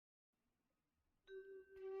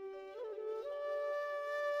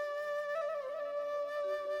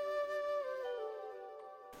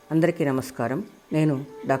అందరికీ నమస్కారం. నేను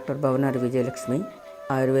డాక్టర్ భవనారి విజయలక్ష్మి,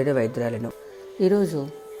 ఆయుర్వేద వైద్యురాలను. ఈరోజు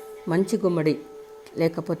మంచి గుమ్మడి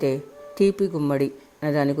లేకపోతే తీపి గుమ్మడి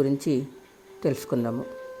అనే దాని గురించి తెలుసుకుందాము.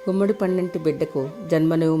 గుమ్మడి పండింటి బిడ్డకు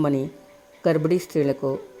జన్మనివ్వమని గర్భిణీ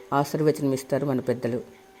స్త్రీలకు ఆశీర్వచనం ఇస్తారు మన పెద్దలు.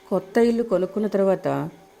 కొత్త ఇల్లు కొనుక్కున్న తర్వాత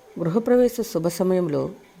గృహప్రవేశ శుభ సమయంలో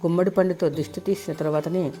గుమ్మడి పండుతో దిష్టి తీసిన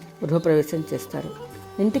తర్వాతనే గృహప్రవేశం చేస్తారు.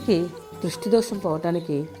 ఇంటికి దృష్టిదోషం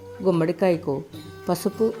పోవటానికి గుమ్మడికాయకు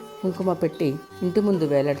పసుపు కుంకుమ పెట్టి ఇంటి ముందు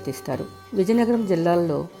వేలాడతీస్తారు. విజయనగరం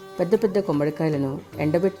జిల్లాలో పెద్ద పెద్ద గుమ్మడికాయలను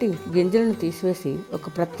ఎండబెట్టి గింజలను తీసివేసి ఒక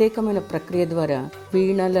ప్రత్యేకమైన ప్రక్రియ ద్వారా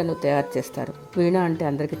వీణలను తయారు చేస్తారు. వీణ అంటే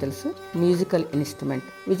అందరికీ తెలుసు, మ్యూజికల్ ఇన్స్ట్రుమెంట్.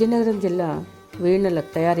 విజయనగరం జిల్లా వీణల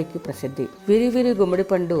తయారీకి ప్రసిద్ధి. వీరి గుమ్మడి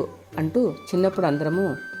పండు అంటూ చిన్నప్పుడు అందరము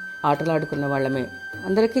ఆటలాడుకున్న వాళ్ళమే.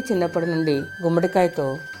 అందరికీ చిన్నప్పటి నుండి గుమ్మడికాయతో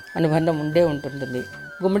అనుబంధం ఉండే ఉంటుంది.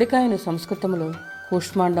 గుమ్మడికాయను సంస్కృతంలో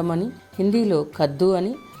కూష్మాండం అని, హిందీలో కద్దు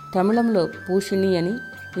అని, తమిళంలో పూషిణి అని,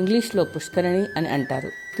 ఇంగ్లీష్లో పుష్కరిణి అని అంటారు.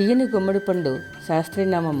 తీయని గుమ్మడి పండు శాస్త్రీయ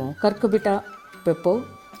నామము కర్కుబిటా పెప్పో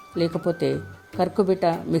లేకపోతే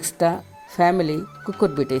కర్కుబిటా మిక్స్టా ఫ్యామిలీ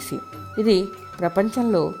కుకుర్బిటేసి. ఇది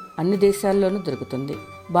ప్రపంచంలో అన్ని దేశాల్లోనూ దొరుకుతుంది.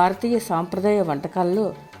 భారతీయ సాంప్రదాయ వంటకాల్లో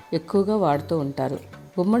ఎక్కువగా వాడుతూ ఉంటారు.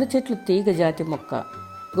 గుమ్మడి చెట్లు తీగ జాతి మొక్క.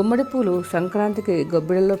 గుమ్మడి పూలు సంక్రాంతికి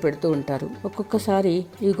గొబ్బిళ్ళలో పెడుతూ ఉంటారు. ఒక్కొక్కసారి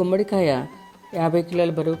ఈ గుమ్మడికాయ 50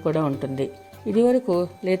 కిలోల బరువు కూడా ఉంటుంది. ఇదివరకు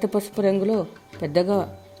లేత పసుపు రంగులో పెద్దగా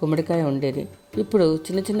గుమ్మడికాయ ఉండేది. ఇప్పుడు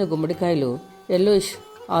చిన్న చిన్న గుమ్మడికాయలు ఎల్లోయిష్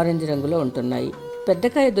ఆరెంజ్ రంగులో ఉంటున్నాయి.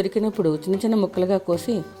 పెద్దకాయ దొరికినప్పుడు చిన్న చిన్న ముక్కలుగా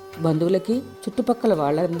కోసి బంధువులకి చుట్టుపక్కల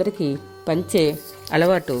వాళ్ళందరికీ పంచే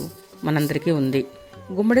అలవాటు మనందరికీ ఉంది.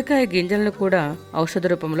 గుమ్మడికాయ గింజలను కూడా ఔషధ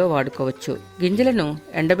రూపంలో వాడుకోవచ్చు. గింజలను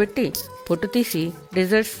ఎండబెట్టి పొట్టు తీసి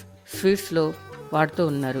డెజర్ట్స్, స్వీట్స్లో వాడుతూ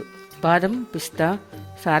ఉన్నారు. బాదం, పిస్తా,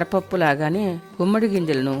 సారపప్పు లాగానే గుమ్మడి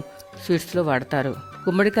గింజలను స్వీట్స్లో వాడతారు.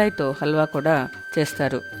 గుమ్మడికాయతో హల్వా కూడా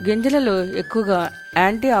చేస్తారు. గింజలలో ఎక్కువగా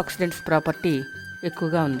యాంటీ ఆక్సిడెంట్స్ ప్రాపర్టీ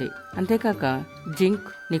ఎక్కువగా ఉంది. అంతేకాక zinc,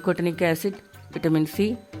 nicotinic acid, vitamin C,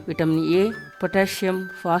 vitamin A, potassium,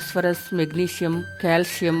 phosphorus, magnesium,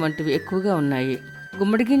 calcium వంటివి ఎక్కువగా ఉన్నాయి.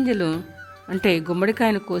 గుమ్మడి గింజలు అంటే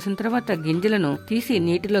గుమ్మడికాయను కోసిన తర్వాత గింజలను తీసి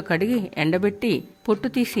నీటిలో కడిగి ఎండబెట్టి పొట్టు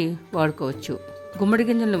తీసి వాడుకోవచ్చు. గుమ్మడి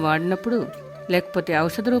గింజలను వాడినప్పుడు లేకపోతే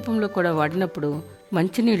ఔషధ రూపంలో కూడా వాడినప్పుడు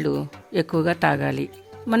మంచినీళ్లు ఎక్కువగా తాగాలి.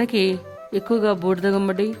 మనకి ఎక్కువగా బూడిద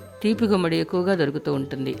గుమ్మడి, తీపి గుమ్మడి ఎక్కువగా దొరుకుతూ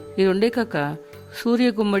ఉంటుంది. ఈ రెండే కాక సూర్య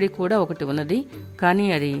గుమ్మడి కూడా ఒకటి ఉన్నది, కానీ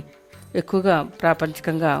అది ఎక్కువగా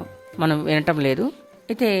ప్రాపంచికంగా మనం వినటం లేదు.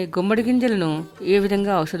 అయితే గుమ్మడి గింజలను ఏ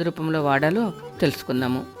విధంగా ఔషధ రూపంలో వాడాలో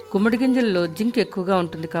తెలుసుకుందాము. గుమ్మడి గింజల్లో జింక్ ఎక్కువగా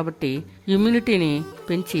ఉంటుంది కాబట్టి ఇమ్యూనిటీని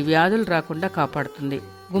పెంచి వ్యాధులు రాకుండా కాపాడుతుంది.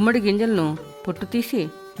 గుమ్మడి గింజలను పొట్టు తీసి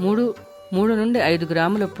 3 నుండి 5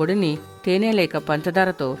 గ్రాముల పొడిని తేనె లేక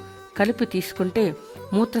పంచదారతో కలిపి తీసుకుంటే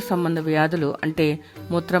మూత్ర సంబంధ వ్యాధులు అంటే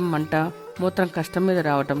మూత్రం మంట, మూత్రం కష్టం మీద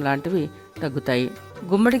రావటం లాంటివి తగ్గుతాయి.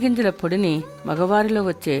 గుమ్మడి గింజల పొడిని మగవారిలో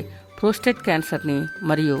వచ్చే ప్రోస్టేట్ క్యాన్సర్ని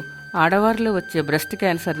మరియు ఆడవారిలో వచ్చే బ్రెస్ట్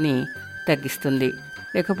క్యాన్సర్ని తగ్గిస్తుంది,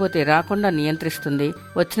 లేకపోతే రాకుండా నియంత్రిస్తుంది.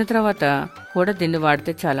 వచ్చిన తర్వాత కూడా దీన్ని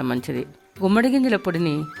వాడితే చాలా మంచిది. గుమ్మడి గింజల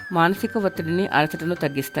పొడిని మానసిక ఒత్తిడిని, అలసటను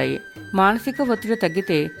తగ్గిస్తాయి. మానసిక ఒత్తిడి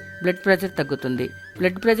తగ్గితే బ్లడ్ ప్రెషర్ తగ్గుతుంది.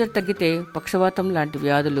 బ్లడ్ ప్రెషర్ తగ్గితే పక్షవాతం లాంటి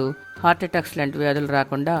వ్యాధులు, హార్ట్ అటాక్స్ లాంటి వ్యాధులు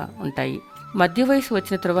రాకుండా ఉంటాయి. మధ్య వయసు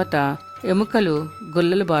వచ్చిన తర్వాత ఎముకలు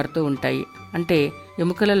గొల్లలు బారుతూ ఉంటాయి, అంటే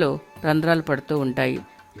ఎముకలలో రంధ్రాలు పడుతూ ఉంటాయి.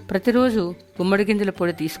 ప్రతిరోజు గుమ్మడి గింజల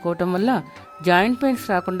పొడి తీసుకోవటం వల్ల జాయింట్ పెయిన్స్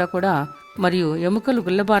రాకుండా కూడా మరియు ఎముకలు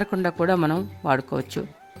గుల్లబారకుండా కూడా మనం వాడుకోవచ్చు.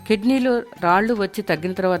 కిడ్నీలో రాళ్లు వచ్చి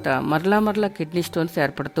తగ్గిన తర్వాత మరలా కిడ్నీ స్టోన్స్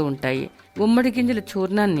ఏర్పడుతూ ఉంటాయి. గుమ్మడి గింజల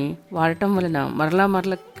చూర్ణాన్ని వాడటం వలన మరలా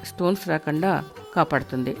స్టోన్స్ రాకుండా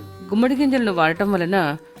కాపాడుతుంది. గుమ్మడి గింజలను వాడటం వలన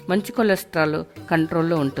మంచి కొలెస్ట్రాల్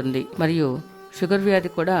కంట్రోల్లో ఉంటుంది మరియు షుగర్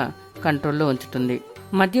వ్యాధి కూడా కంట్రోల్లో ఉంచుతుంది.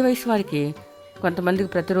 మధ్య వయసు వారికి కొంతమందికి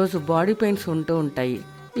ప్రతిరోజు బాడీ పెయిన్స్ ఉంటూ ఉంటాయి.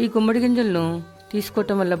 ఈ గుమ్మడి గింజలను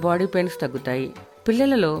తీసుకోవటం వల్ల బాడీ పెయిన్స్ తగ్గుతాయి.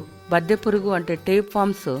 పిల్లలలో బద్దె పురుగు అంటే టేప్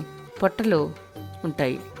ఫామ్స్ పొట్టలో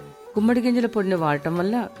ఉంటాయి. గుమ్మడి గింజల పొడిని వాడటం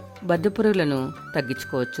వల్ల బద్దె పురుగులను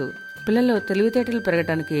తగ్గించుకోవచ్చు. పిల్లల్లో తెలివితేటలు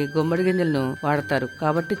పెరగడానికి గుమ్మడి గింజలను వాడతారు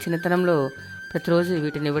కాబట్టి చిన్నతనంలో ప్రతిరోజు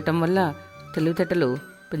వీటిని ఇవ్వటం వల్ల తెలివితేటలు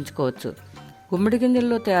పెంచుకోవచ్చు. గుమ్మడి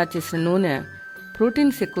గింజల్లో తయారు చేసిన నూనె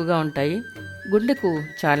ప్రోటీన్స్ ఎక్కువగా ఉంటాయి. గుండెకు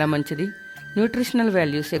చాలా మంచిది. న్యూట్రిషనల్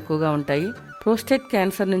వాల్యూస్ ఎక్కువగా ఉంటాయి. ప్రోస్టేట్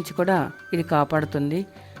క్యాన్సర్ నుంచి కూడా ఇది కాపాడుతుంది.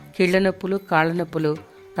 కీళ్ల నొప్పులు, కాళ్ళ నొప్పులు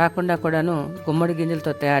రాకుండా కూడాను గుమ్మడి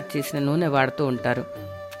గింజలతో తయారు చేసిన నూనె వాడుతూ ఉంటారు.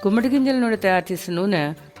 గుమ్మడి గింజల నుండి తయారు చేసిన నూనె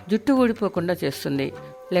జుట్టు ఊడిపోకుండా చేస్తుంది,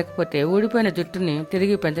 లేకపోతే ఊడిపోయిన జుట్టుని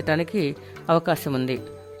తిరిగి పెంచడానికి అవకాశం ఉంది.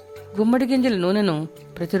 గుమ్మడి గింజల నూనెను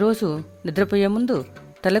ప్రతిరోజు నిద్రపోయే ముందు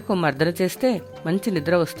తలకు మర్దన చేస్తే మంచి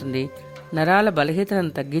నిద్ర వస్తుంది. నరాల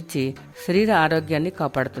బలహీనతను తగ్గించి శరీర ఆరోగ్యాన్ని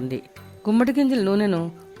కాపాడుతుంది. గుమ్మడి గింజల నూనెను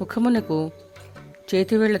ముఖమునకు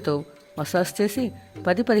చేతివేళ్లతో మసాజ్ చేసి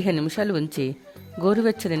 10-15 నిమిషాలు ఉంచి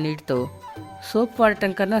గోరువెచ్చని నీటితో, సోప్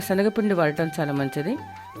వాడటం కన్నా శనగపిండి వాడటం చాలా మంచిది,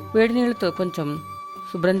 వేడి నీళ్ళతో కొంచెం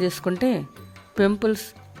శుభ్రం చేసుకుంటే పింపుల్స్,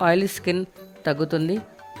 ఆయిలీ స్కిన్ తగ్గుతుంది.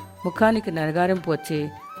 ముఖానికి నరగారింపు వచ్చి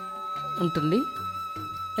ఉంటుంది.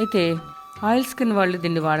 అయితే ఆయిల్ స్కిన్ వాళ్ళు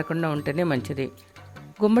దీన్ని వాడకుండా ఉంటేనే మంచిది.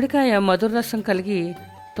 గుమ్మడికాయ మధుర రసం కలిగి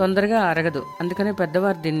తొందరగా అరగదు, అందుకనే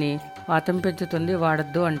పెద్దవారు దీన్ని వాతం పెంచుతుంది,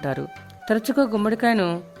 వాడద్దు అంటారు. తరచుగా గుమ్మడికాయను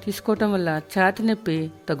తీసుకోవటం వల్ల ఛాతి నొప్పి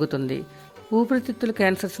తగ్గుతుంది. ఊపిరితిత్తుల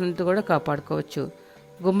క్యాన్సర్స్ నుంచి కూడా కాపాడుకోవచ్చు.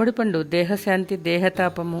 గుమ్మడి పండు దేహశాంతి,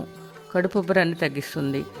 దేహతాపము, కడుపుబ్బరాన్ని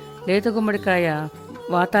తగ్గిస్తుంది. లేత గుమ్మడికాయ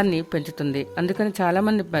వాతాన్ని పెంచుతుంది. అందుకని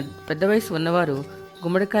చాలామంది పెద్ద వయసు ఉన్నవారు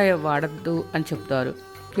గుమ్మడికాయ వాడద్దు అని చెప్తారు.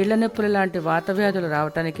 కీళ్ల నొప్పులు లాంటి వాత వ్యాధులు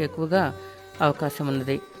రావడానికి ఎక్కువగా అవకాశం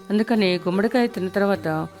ఉన్నది. అందుకని గుమ్మడికాయ తిన్న తర్వాత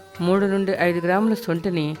 3 నుండి 5 గ్రాముల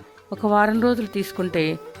సొంటిని ఒక వారం రోజులు తీసుకుంటే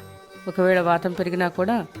ఒకవేళ వాతం పెరిగినా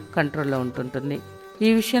కూడా కంట్రోల్లో ఉంటుంటుంది. ఈ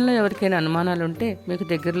విషయంలో ఎవరికైనా అనుమానాలుంటే మీకు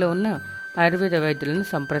దగ్గరలో ఉన్న ఆయుర్వేద వైద్యులను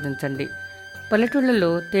సంప్రదించండి.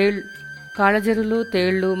 పల్లెటూళ్ళలో కాళ్ళజెరులు,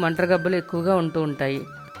 తేళ్లు, మంటరగబ్బలు ఎక్కువగా ఉంటూ ఉంటాయి.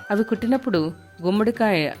 అవి కుట్టినప్పుడు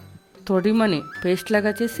గుమ్మడికాయ తొడిమని పేస్ట్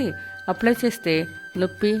లాగా చేసి అప్లై చేస్తే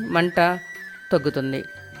నొప్పి, మంట తగ్గుతుంది.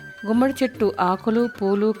 గుమ్మడి చెట్టు ఆకులు,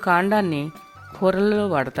 పూలు, కాండాన్ని కూరల్లో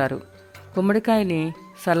వాడతారు. గుమ్మడికాయని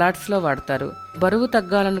సలాడ్స్లో వాడతారు. బరువు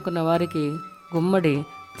తగ్గాలనుకున్న వారికి గుమ్మడి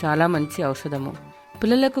చాలా మంచి ఔషధము.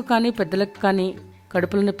 పిల్లలకు కానీ పెద్దలకు కానీ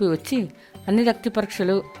కడుపుల నొప్పి వచ్చి అన్ని రక్త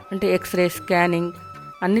పరీక్షలు అంటే ఎక్స్రే, స్కానింగ్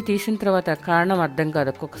అన్నీ తీసిన తర్వాత కారణం అర్థం కాదు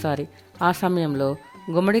ఒక్కొక్కసారి. ఆ సమయంలో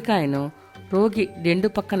గుమ్మడికాయను రోగి దిండు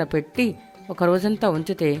పక్కన పెట్టి ఒక రోజంతా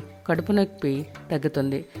ఉంచితే కడుపు నొప్పి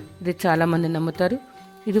తగ్గుతుంది. ఇది చాలామంది నమ్ముతారు.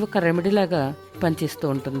 ఇది ఒక రెమెడీలాగా పనిచేస్తూ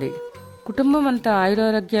ఉంటుంది. కుటుంబం అంతా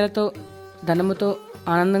ఆయురారోగ్యాలతో, ధనముతో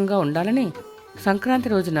ఆనందంగా ఉండాలని సంక్రాంతి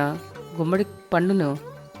రోజున గుమ్మడి పండును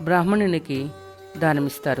బ్రాహ్మణునికి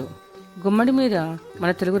దానమిస్తారు. గుమ్మడి మీద మన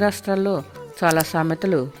తెలుగు రాష్ట్రాల్లో చాలా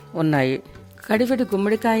సామెతలు ఉన్నాయి. కడివెడి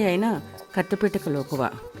గుమ్మడికాయ అయినా కత్తిపీటకు లోకువ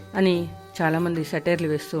అని చాలామంది సెటైర్లు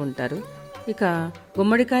వేస్తూ ఉంటారు. ఇక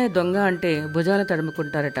గుమ్మడికాయ దొంగ అంటే భుజాలు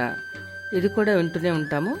తడుముకుంటారట. ఇది కూడా వింటూనే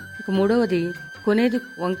ఉంటాము. ఇక మూడవది, కొనేది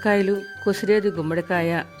వంకాయలు, కొసిరేది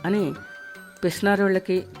గుమ్మడికాయ అని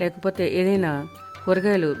పిస్నారోళ్ళకి లేకపోతే ఏదైనా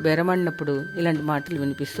కూరగాయలు బేరమాడినప్పుడు ఇలాంటి మాటలు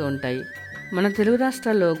వినిపిస్తూ ఉంటాయి. మన తెలుగు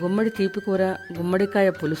రాష్ట్రాల్లో గుమ్మడి తీపి కూర, గుమ్మడికాయ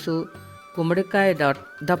పులుసు, గుమ్మడికాయ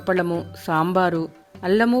దప్పడము, సాంబారు,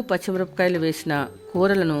 అల్లము, పచ్చిమిరపకాయలు వేసిన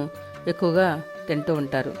కూరలను ఎక్కువగా తింటూ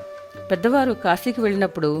ఉంటారు. పెద్దవారు కాశీకి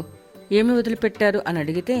వెళ్ళినప్పుడు ఏమి వదిలిపెట్టారు అని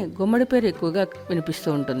అడిగితే గుమ్మడి పేరు ఎక్కువగా వినిపిస్తూ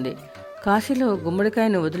ఉంటుంది. కాశీలో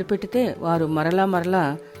గుమ్మడికాయను వదిలిపెట్టితే వారు మరలా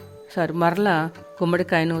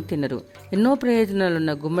గుమ్మడికాయను తినరు. ఎన్నో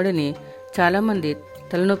ప్రయోజనాలున్న గుమ్మడిని చాలామంది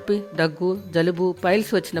తలనొప్పి, దగ్గు, జలుబు,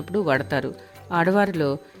 పైల్స్ వచ్చినప్పుడు వాడతారు. ఆడవారిలో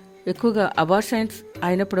ఎక్కువగా అబార్షన్స్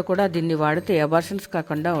అయినప్పుడు కూడా దీన్ని వాడితే అబార్షన్స్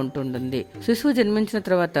కాకుండా ఉంటుంటుంది. శిశువు జన్మించిన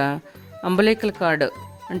తర్వాత అంబలికల్ కార్డ్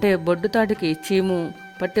అంటే బొడ్డుతాటికి చీము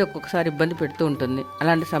పట్టి ఒక్కొక్కసారి ఇబ్బంది పెడుతూ ఉంటుంది.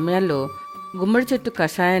 అలాంటి సమయాల్లో గుమ్మడి చెట్టు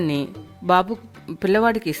కషాయాన్ని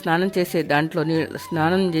పిల్లవాడికి స్నానం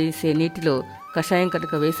చేసే నీటిలో కషాయం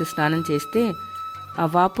కనుక వేసి స్నానం చేస్తే ఆ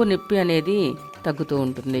వాపు నొప్పి అనేది తగ్గుతూ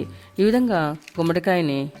ఉంటుంది. ఈ విధంగా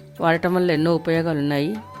గుమ్మడికాయని వాడటం వల్ల ఎన్నో ఉపయోగాలు ఉన్నాయి.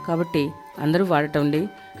 కాబట్టి అందరూ వాడటండి.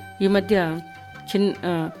 ఈ మధ్య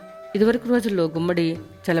ఇదివరకు రోజుల్లో గుమ్మడి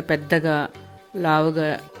చాలా పెద్దగా, లావుగా,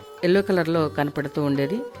 ఎల్లో కలర్లో కనపడుతూ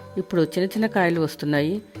ఉండేది. ఇప్పుడు చిన్న చిన్న కాయలు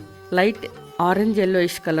వస్తున్నాయి. లైట్ ఆరెంజ్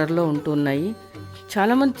ఎల్లోయిష్ కలర్లో ఉంటున్నాయి.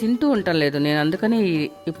 చాలామంది తింటూ ఉండటం లేదు. నేను అందుకని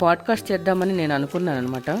ఈ పాడ్కాస్ట్ చేద్దామని నేను అనుకున్నాను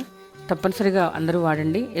అనమాట. తప్పనిసరిగా అందరూ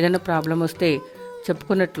వాడండి. ఏదైనా ప్రాబ్లం వస్తే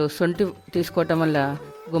చెప్పుకున్నట్లు సొంటి తీసుకోవటం వల్ల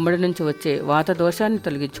గుమ్మడి నుంచి వచ్చే వాత దోషాన్ని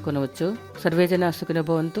తొలగించుకోవచ్చు. సర్వేజన సుఖినో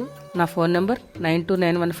భవంతు. నా ఫోన్ నంబర్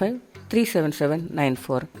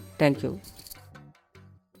 9291537794. Thank you.